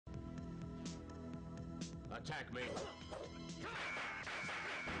Attack me.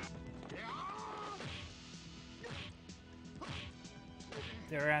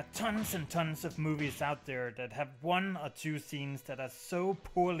 There are tons and tons of movies out there that have one or two scenes that are so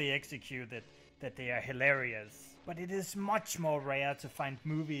poorly executed that they are hilarious. But it is much more rare to find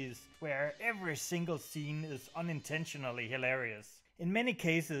movies where every single scene is unintentionally hilarious. In many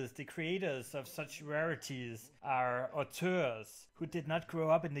cases, the creators of such rarities are auteurs who did not grow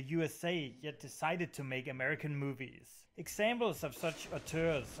up in the USA yet decided to make American movies. Examples of such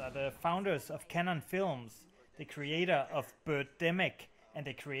auteurs are the founders of Canon Films, the creator of Birdemic, and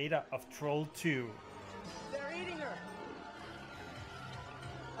the creator of Troll 2. They're eating her!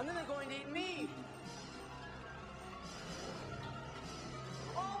 And then they're going to eat me!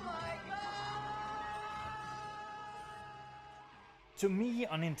 Oh my god! To me,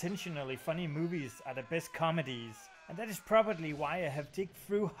 unintentionally funny movies are the best comedies, and that is probably why I have digged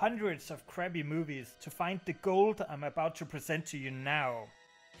through hundreds of crappy movies to find the gold I'm about to present to you now.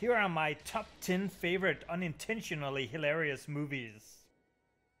 Here are my top 10 favorite unintentionally hilarious movies.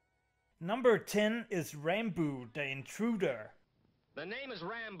 Number 10 is Rambo the Intruder. The name is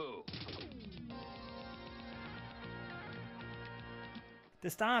Rambo. The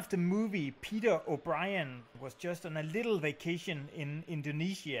star of the movie, Peter O'Brien, was just on a little vacation in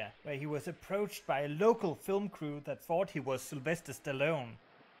Indonesia, where he was approached by a local film crew that thought he was Sylvester Stallone.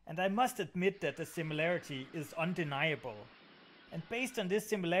 And I must admit that the similarity is undeniable. And based on this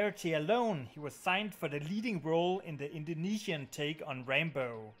similarity alone, he was signed for the leading role in the Indonesian take on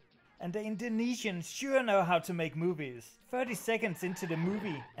Rambo. And the Indonesians sure know how to make movies. 30 seconds into the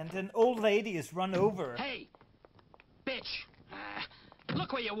movie and an old lady is run over. Hey! Bitch!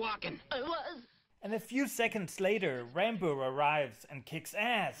 Look where you're walking! I was! And a few seconds later, Rambo arrives and kicks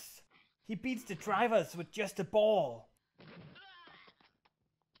ass. He beats the drivers with just a ball.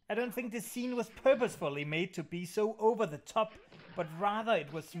 I don't think this scene was purposefully made to be so over the top, but rather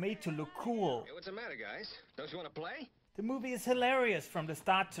it was made to look cool. Hey, what's the matter, guys? Don't you want to play? The movie is hilarious from the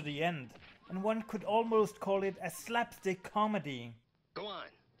start to the end, and one could almost call it a slapstick comedy. Go on.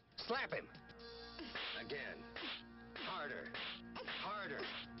 Slap him. Again. Harder. Harder.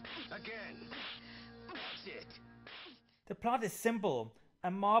 Again. That's it. The plot is simple. A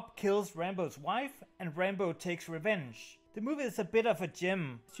mob kills Rambo's wife and Rambo takes revenge. The movie is a bit of a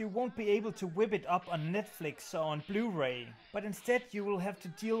gem, so you won't be able to whip it up on Netflix or on Blu-ray, but instead you will have to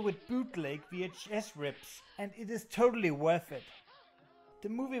deal with bootleg VHS rips, and it is totally worth it. The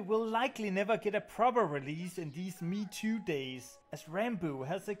movie will likely never get a proper release in these Me Too days, as Rambo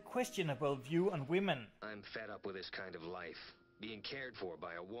has a questionable view on women. I'm fed up with this kind of life, being cared for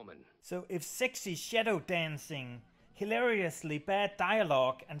by a woman. So if sexy shadow dancing, hilariously bad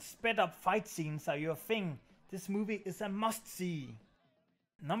dialogue and sped up fight scenes are your thing, this movie is a must-see.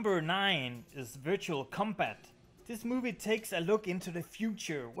 Number 9 is Virtual Combat. This movie takes a look into the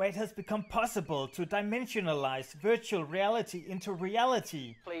future, where it has become possible to dimensionalize virtual reality into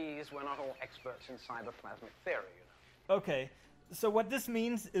reality. Please, we're not all experts in cyberplasmic theory, you know. Okay, so what this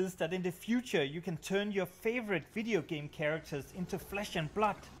means is that in the future you can turn your favorite video game characters into flesh and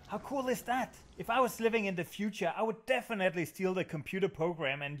blood. How cool is that? If I was living in the future, I would definitely steal the computer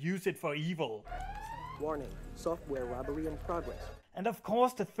program and use it for evil. Warning, software robbery in progress. And of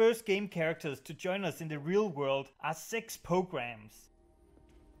course the first game characters to join us in the real world are sex programs.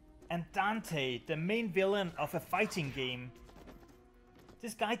 And Dante, the main villain of a fighting game.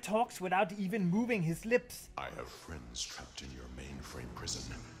 This guy talks without even moving his lips. I have friends trapped in your mainframe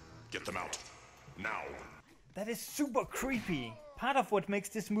prison. Get them out, now! That is super creepy. Part of what makes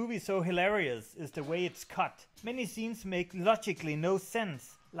this movie so hilarious is the way it's cut. Many scenes make logically no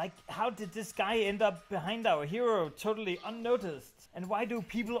sense. Like, how did this guy end up behind our hero totally unnoticed? And why do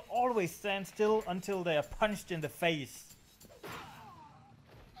people always stand still until they are punched in the face?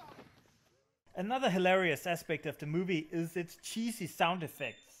 Another hilarious aspect of the movie is its cheesy sound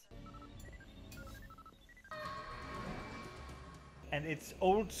effects. And its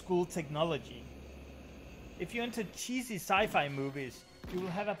old school technology. If you're into cheesy sci-fi movies, you will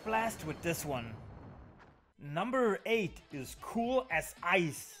have a blast with this one. Number 8 is Cool as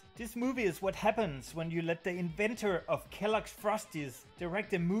Ice. This movie is what happens when you let the inventor of Kellogg's Frosties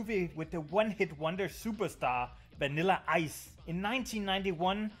direct a movie with the one-hit wonder superstar Vanilla Ice. In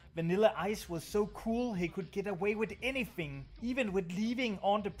 1991, Vanilla Ice was so cool he could get away with anything, even with leaving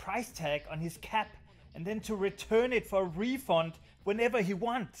on the price tag on his cap and then to return it for a refund whenever he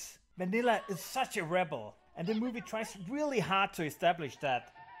wants. Vanilla is such a rebel, and the movie tries really hard to establish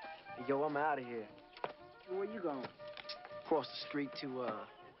that. Yo, I'm out of here. Where you going? Across the street to,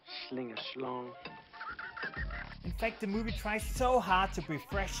 Slinger Schlong. In fact, the movie tries so hard to be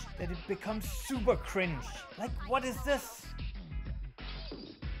fresh that it becomes super cringe. Like, what is this?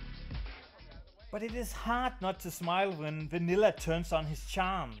 But it is hard not to smile when Vanilla turns on his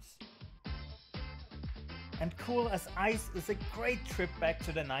charms. And Cool as Ice is a great trip back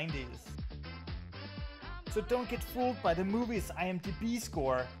to the 90s. So don't get fooled by the movie's IMDb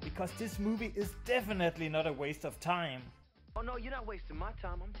score, because this movie is definitely not a waste of time. Oh no, you're not wasting my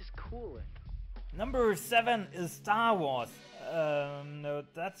time. I'm just cooling. Number 7 is Star Wars. No,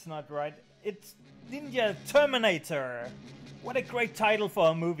 that's not right. It's Ninja Terminator. What a great title for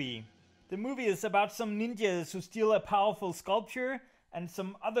a movie. The movie is about some ninjas who steal a powerful sculpture and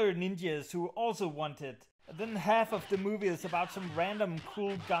some other ninjas who also want it. Then half of the movie is about some random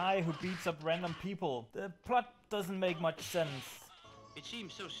cool guy who beats up random people. The plot doesn't make much sense. It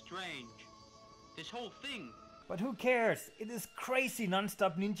seems so strange. This whole thing. But who cares? It is crazy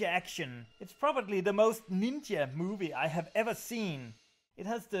non-stop ninja action. It's probably the most ninja movie I have ever seen. It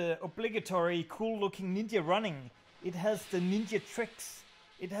has the obligatory cool looking ninja running. It has the ninja tricks.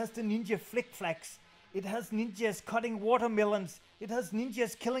 It has the ninja flick-flacks. It has ninjas cutting watermelons. It has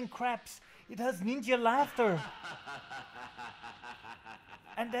ninjas killing crabs. It has ninja laughter.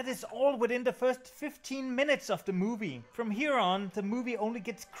 And that is all within the first 15 minutes of the movie. From here on, the movie only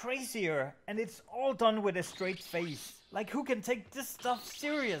gets crazier, and it's all done with a straight face. Like, who can take this stuff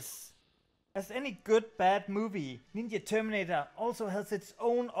serious? As any good bad movie, Ninja Terminator also has its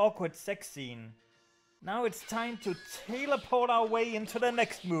own awkward sex scene. Now it's time to teleport our way into the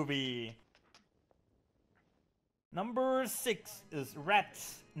next movie. Number 6 is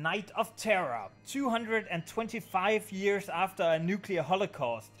Rats, Night of Terror. 225 years after a nuclear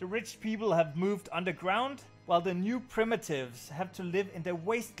holocaust, the rich people have moved underground, while the new primitives have to live in the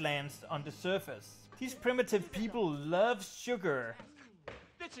wastelands on the surface. These primitive people love sugar.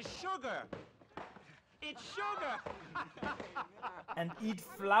 This is sugar. It's sugar. And eat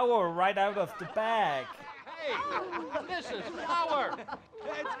flour right out of the bag. Hey, this is flour.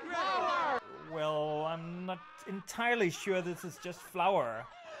 It's flour. Well, I'm not entirely sure this is just flour.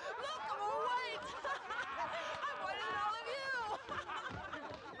 Look, I'm all white! I'm whiter than all of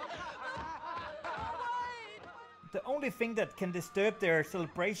you! The only thing that can disturb their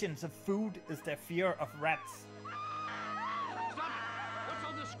celebrations of food is their fear of rats. Stop! What's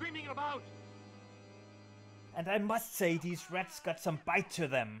all this screaming about? And I must say, these rats got some bite to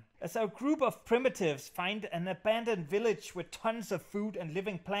them. As our group of primitives find an abandoned village with tons of food and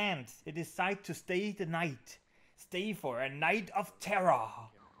living plants, they decide to stay the night. Stay for a night of terror.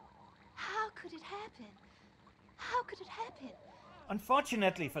 How could it happen? How could it happen?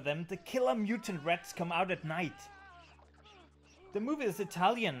 Unfortunately for them, the killer mutant rats come out at night. The movie is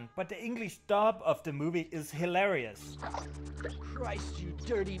Italian, but the English dub of the movie is hilarious. Christ, you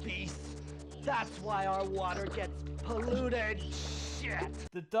dirty beast. That's why our water gets polluted. Shit.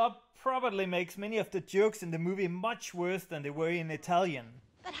 The dub probably makes many of the jokes in the movie much worse than they were in Italian.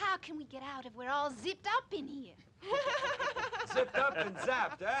 But how can we get out if we're all zipped up in here? Zipped up and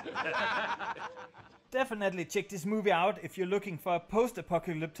zapped, eh? Definitely check this movie out if you're looking for a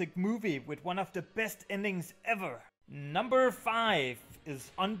post-apocalyptic movie with one of the best endings ever. Number 5 is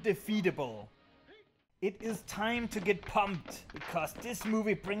Undefeatable. It is time to get pumped, because this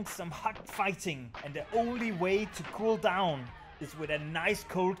movie brings some hot fighting, and the only way to cool down is with a nice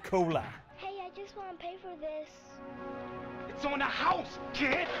cold cola. Hey, I just want to pay for this. It's on the house,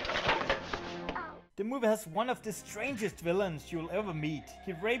 kid. The movie has one of the strangest villains you'll ever meet.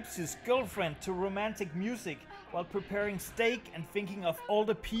 He rapes his girlfriend to romantic music while preparing steak and thinking of all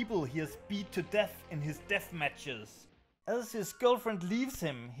the people he has beat to death in his death matches. As his girlfriend leaves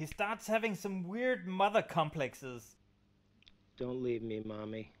him, he starts having some weird mother complexes. Don't leave me,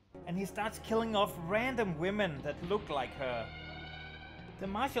 Mommy. And he starts killing off random women that look like her. The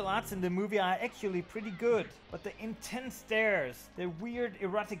martial arts in the movie are actually pretty good, but the intense stares, the weird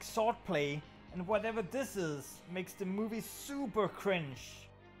erotic swordplay, and whatever this is, makes the movie super cringe.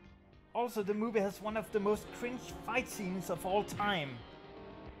 Also, the movie has one of the most cringe fight scenes of all time.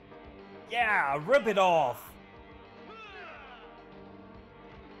 Yeah, rip it off!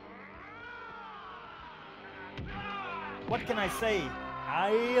 What can I say?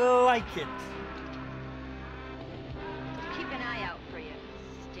 I like it. Keep an eye out for you,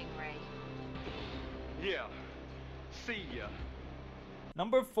 Stingray. Yeah. See ya.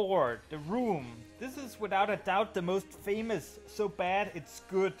 Number 4, The Room. This is without a doubt the most famous, so bad it's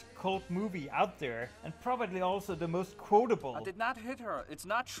good cult movie out there, and probably also the most quotable. I did not hit her. It's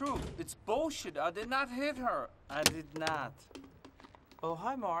not true. It's bullshit. I did not hit her. I did not. Oh,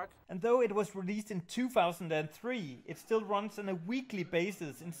 hi, Mark. And though it was released in 2003, it still runs on a weekly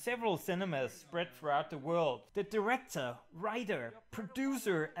basis in several cinemas spread throughout the world. The director, writer,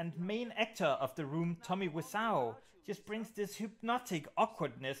 producer and main actor of The Room, Tommy Wiseau, just brings this hypnotic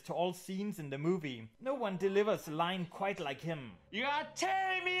awkwardness to all scenes in the movie. No one delivers a line quite like him. You are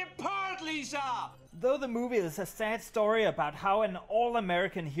tearing me apart, Lisa! Though the movie is a sad story about how an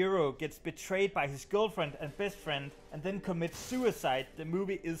all-American hero gets betrayed by his girlfriend and best friend and then commits suicide, the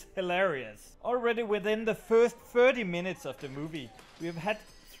movie is hilarious. Already within the first 30 minutes of the movie, we have had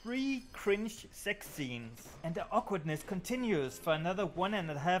 3 cringe sex scenes, and the awkwardness continues for another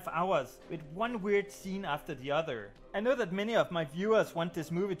 1.5 hours with one weird scene after the other. I know that many of my viewers want this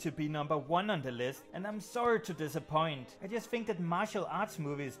movie to be number 1 on the list, and I'm sorry to disappoint. I just think that martial arts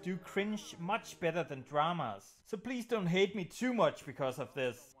movies do cringe much better than dramas. So please don't hate me too much because of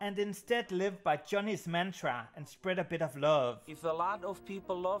this, and instead live by Johnny's mantra and spread a bit of love. If a lot of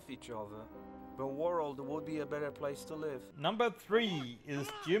people love each other, the world would be a better place to live. Number 3 is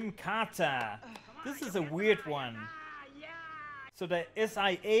Jim Carter. This is a weird one. So the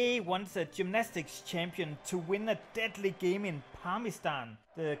SIA wants a gymnastics champion to win a deadly game in Pakistan,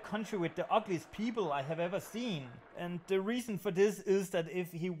 the country with the ugliest people I have ever seen. And the reason for this is that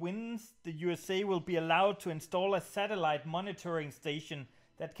if he wins, the USA will be allowed to install a satellite monitoring station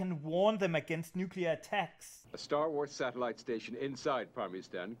that can warn them against nuclear attacks. A Star Wars satellite station inside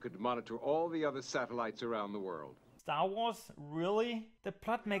Pakistan could monitor all the other satellites around the world. Star Wars? Really? The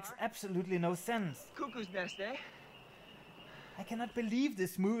plot makes absolutely no sense. Cuckoo's nest, eh? I cannot believe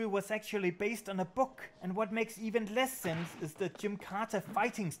this movie was actually based on a book. And what makes even less sense is the Jim Carter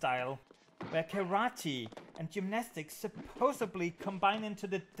fighting style, where karate and gymnastics supposedly combine into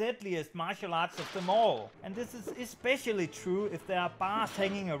the deadliest martial arts of them all. And this is especially true if there are bars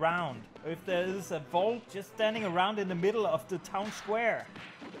hanging around, or if there is a vault just standing around in the middle of the town square.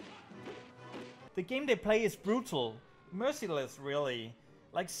 The game they play is brutal, merciless really.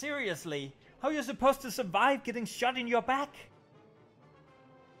 Like seriously, how are you supposed to survive getting shot in your back?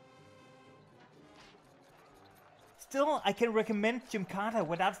 Still, I can recommend Jim Carter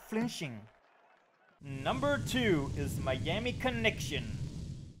without flinching. Number 2 is Miami Connection.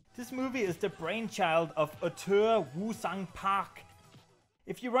 This movie is the brainchild of auteur Woo-Sang Park.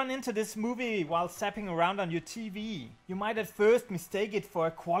 If you run into this movie while zapping around on your TV, you might at first mistake it for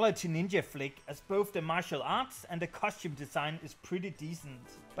a quality ninja flick, as both the martial arts and the costume design is pretty decent.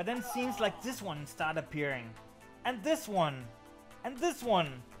 But then scenes like this one start appearing. And this one. And this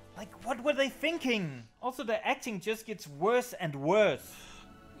one. Like, what were they thinking? Also, the acting just gets worse and worse.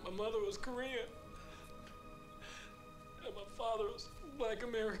 My mother was Korean. And my father was Black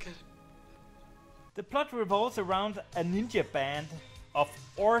American. The plot revolves around a ninja band of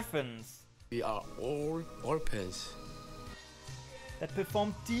orphans. We are all orphans. That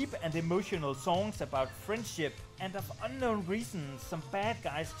perform deep and emotional songs about friendship, and of unknown reasons some bad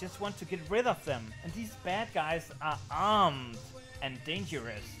guys just want to get rid of them. And these bad guys are armed and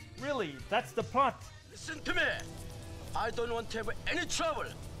dangerous. Really, that's the plot. Listen to me. I don't want to have any trouble.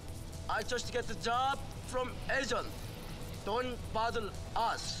 I just get the job from agent. Don't bother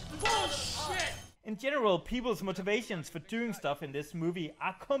us. Bullshit! In general, people's motivations for doing stuff in this movie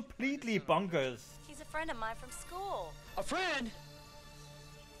are completely bonkers. He's a friend of mine from school. A friend?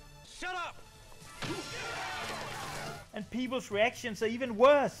 Shut up! And people's reactions are even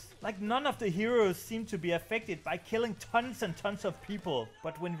worse. Like, none of the heroes seem to be affected by killing tons and tons of people.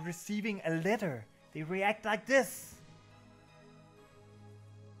 But when receiving a letter, they react like this.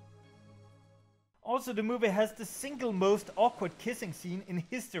 Also, the movie has the single most awkward kissing scene in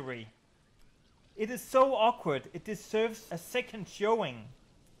history. It is so awkward, it deserves a second showing.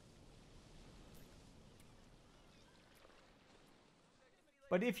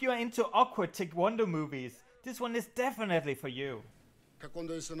 But if you are into awkward taekwondo movies, this one is definitely for you.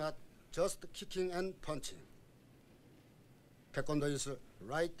 Taekwondo is not just kicking and punching. Taekwondo is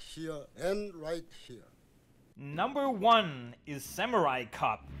right here and right here. Number 1 is Samurai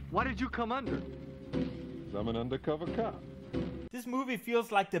Cop. Why did you come under? I'm an undercover cop. This movie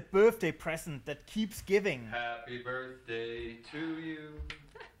feels like the birthday present that keeps giving. Happy birthday to you.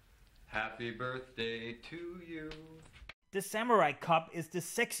 Happy birthday to you. The Samurai Cop is the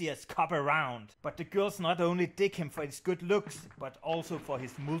sexiest cop around, but the girls not only dig him for his good looks, but also for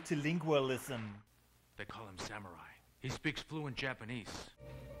his multilingualism. They call him Samurai. He speaks fluent Japanese.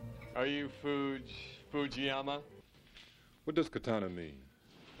 Are you Fujiyama? What does katana mean?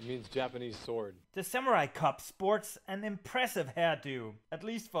 It means Japanese sword. The Samurai Cop sports an impressive hairdo, at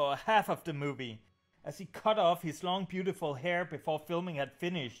least for half of the movie. as he cut off his long beautiful hair before filming had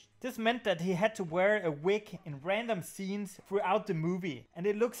finished. This meant that he had to wear a wig in random scenes throughout the movie, and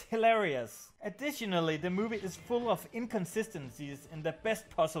it looks hilarious. Additionally, the movie is full of inconsistencies in the best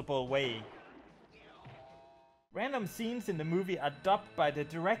possible way. Random scenes in the movie are dubbed by the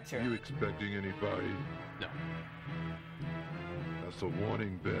director. You expecting anybody? No. That's a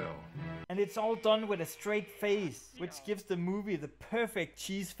warning bell. And it's all done with a straight face, which gives the movie the perfect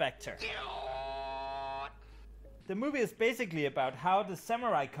cheese factor. The movie is basically about how the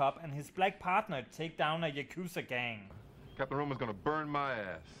samurai cop and his black partner take down a Yakuza gang. Captain Roma's gonna burn my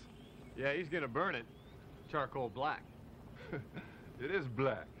ass. Yeah, he's gonna burn it. Charcoal black. It is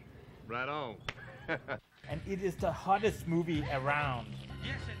black. Right on. And it is the hottest movie around.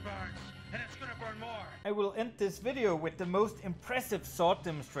 Yes, it burns, and it's gonna burn more. I will end this video with the most impressive sword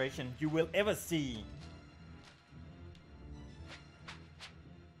demonstration you will ever see.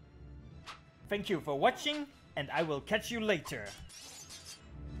 Thank you for watching, and I will catch you later.